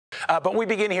But we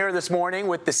begin here this morning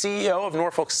with the CEO of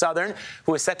Norfolk Southern,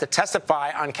 who is set to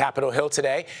testify on Capitol Hill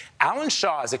today. Alan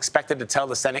Shaw is expected to tell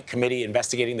the Senate committee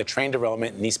investigating the train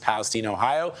derailment in East Palestine,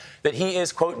 Ohio, that he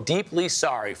is, quote, deeply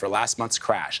sorry for last month's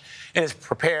crash. In his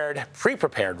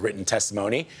pre-prepared written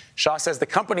testimony, Shaw says the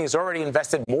company has already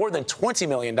invested more than $20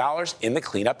 million in the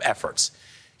cleanup efforts.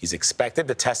 He's expected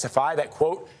to testify that,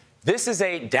 quote, this is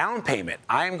a down payment.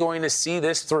 I am going to see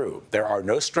this through. There are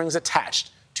no strings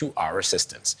attached to our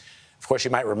assistance. Of course,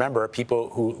 you might remember people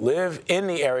who live in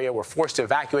the area were forced to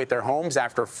evacuate their homes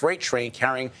after a freight train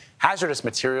carrying hazardous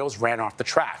materials ran off the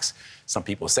tracks. Some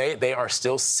people say they are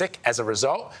still sick as a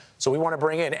result. So we want to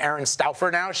bring in Erin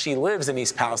Stauffer now. She lives in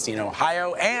East Palestine,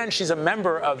 Ohio, and she's a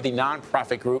member of the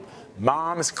nonprofit group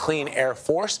Moms Clean Air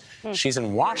Force. She's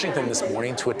in Washington this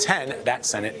morning to attend that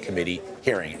Senate committee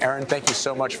hearing. Erin, thank you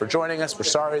so much for joining us. We're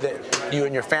sorry that you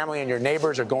and your family and your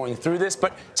neighbors are going through this,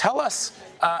 but tell us,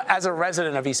 as a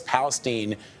resident of East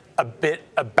Palestine, a bit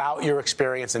about your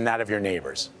experience and that of your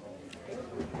neighbors.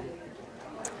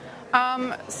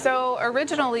 So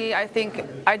originally, I think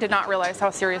I did not realize how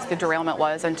serious the derailment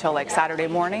was until like Saturday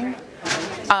morning.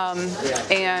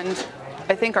 And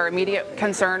I think our immediate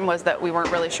concern was that we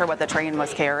weren't really sure what the train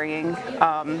was carrying.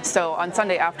 So on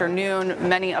Sunday afternoon,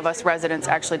 many of us residents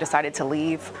actually decided to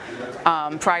leave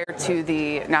prior to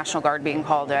the National Guard being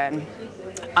called in.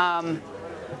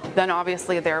 Then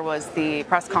obviously there was the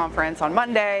press conference on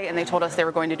Monday, and they told us they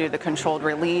were going to do the controlled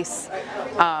release.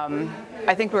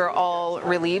 I think we were all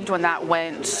relieved when that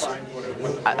went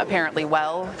apparently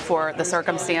well for the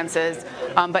circumstances.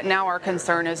 But now our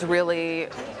concern is really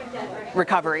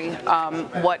recovery.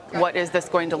 What is this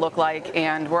going to look like?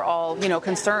 And we're all,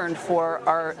 concerned for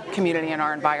our community and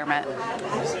our environment.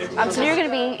 So you're going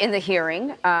to be in the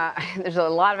hearing. There's a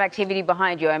lot of activity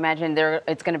behind you. I imagine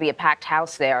it's going to be a packed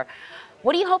house there.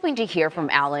 What are you hoping to hear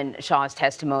from Alan Shaw's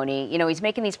testimony? He's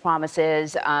making these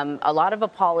promises, a lot of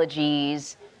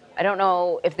apologies. I don't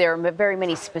know if there are very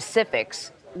many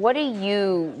specifics. What do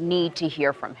you need to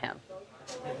hear from him?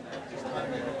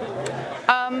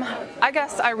 I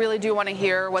guess I really do want to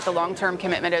hear what the long-term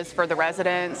commitment is for the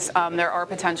residents. There are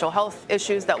potential health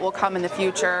issues that will come in the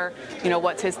future.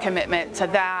 What's his commitment to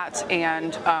that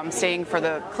and staying for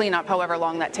the cleanup, however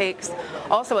long that takes.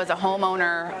 Also, as a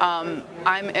homeowner,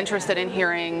 I'm interested in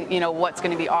hearing, what's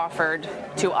going to be offered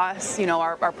to us.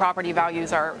 Our property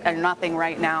values are at nothing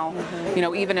right now.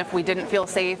 Even if we didn't feel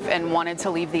safe and wanted to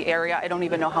leave the area, I don't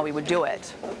even know how we would do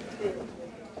it.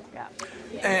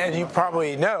 And you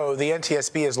probably know the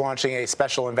NTSB is launching a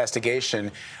special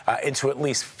investigation into at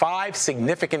least 5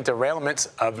 significant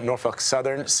derailments of Norfolk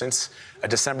Southern since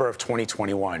December of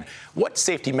 2021. What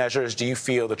safety measures do you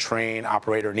feel the train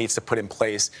operator needs to put in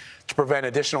place to prevent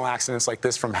additional accidents like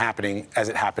this from happening as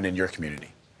it happened in your community?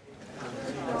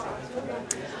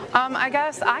 I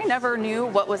guess I never knew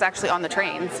what was actually on the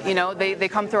trains. They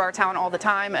come through our town all the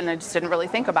time, and I just didn't really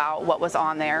think about what was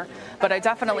on there. But I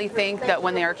definitely think that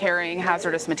when they are carrying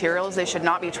hazardous materials, they should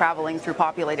not be traveling through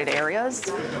populated areas.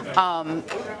 And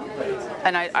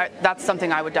that's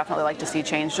something I would definitely like to see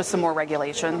change, just some more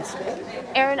regulations.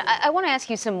 Erin, I want to ask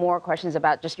you some more questions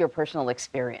about just your personal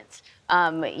experience.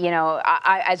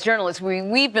 As journalists,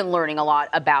 we've been learning a lot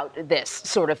about this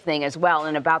sort of thing as well,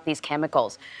 and about these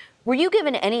chemicals. Were you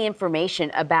given any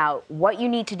information about what you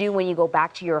need to do when you go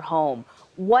back to your home?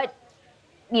 What,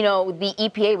 the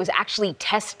EPA was actually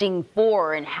testing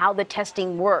for and how the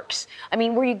testing works? I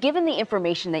mean, were you given the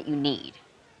information that you need?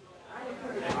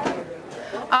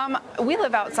 We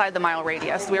live outside the mile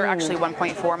radius. We were actually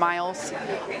 1.4 miles.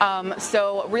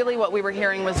 So really what we were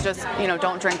hearing was just,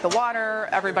 don't drink the water.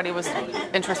 Everybody was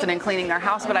interested in cleaning their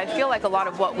house. But I feel like a lot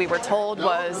of what we were told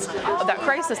was that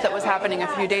crisis that was happening a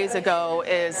few days ago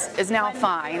is now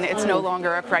fine. It's no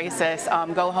longer a crisis.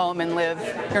 Go home and live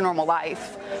your normal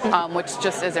life, which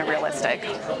just isn't realistic.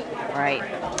 Right.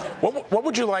 What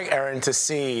would you like, Erin, to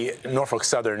see Norfolk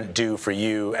Southern do for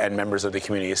you and members of the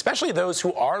community, especially those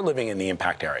who are living in the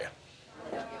impact area?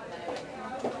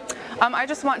 I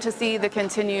just want to see the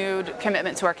continued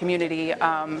commitment to our community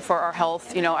for our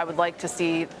health. I would like to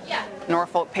see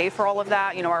Norfolk pay for all of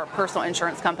that. Our personal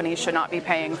insurance companies should not be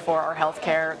paying for our health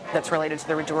care that's related to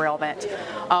the derailment.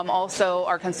 Also,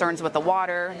 our concerns with the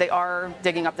water. They are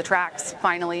digging up the tracks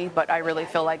finally, but I really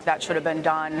feel like that should have been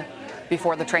done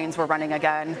before the trains were running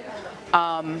again.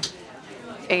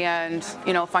 And,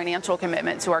 financial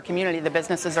commitment to our community. The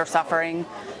businesses are suffering,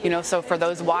 so for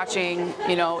those watching,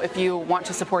 if you want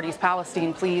to support East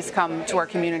Palestine, please come to our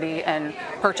community and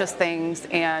purchase things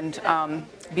and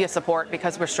be a support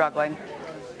because we're struggling.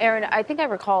 Erin, I think I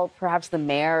recall perhaps the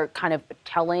mayor kind of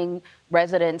telling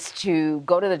residents to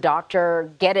go to the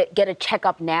doctor, get a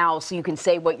checkup now so you can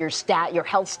say what your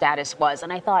health status was.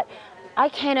 And I thought, I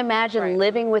can't imagine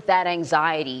living with that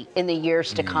anxiety in the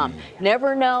years to come,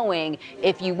 never knowing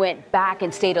if you went back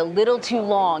and stayed a little too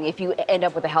long, if you end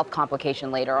up with a health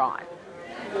complication later on.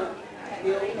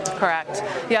 Correct.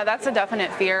 Yeah, that's a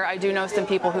definite fear. I do know some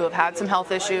people who have had some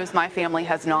health issues. My family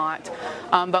has not.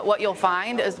 But what you'll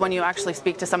find is when you actually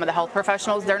speak to some of the health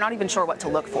professionals, they're not even sure what to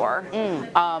look for.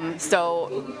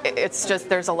 So it's just,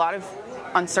 there's a lot of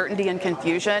uncertainty and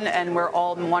confusion, and we're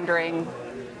all wondering,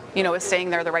 you know, is staying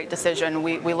there the right decision?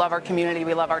 We love our community,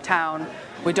 we love our town,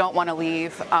 we don't want to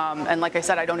leave, and like I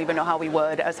said, I don't even know how we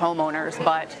would as homeowners,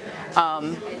 but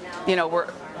you know,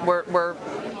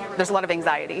 there's a lot of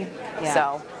anxiety. Yeah.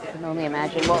 So I can only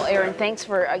imagine. Well, Erin, thanks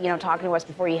for talking to us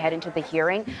before you head into the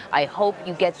hearing. I hope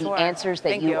you get the answers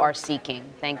that you are seeking.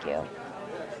 Thank you.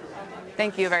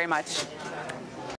 Thank you very much.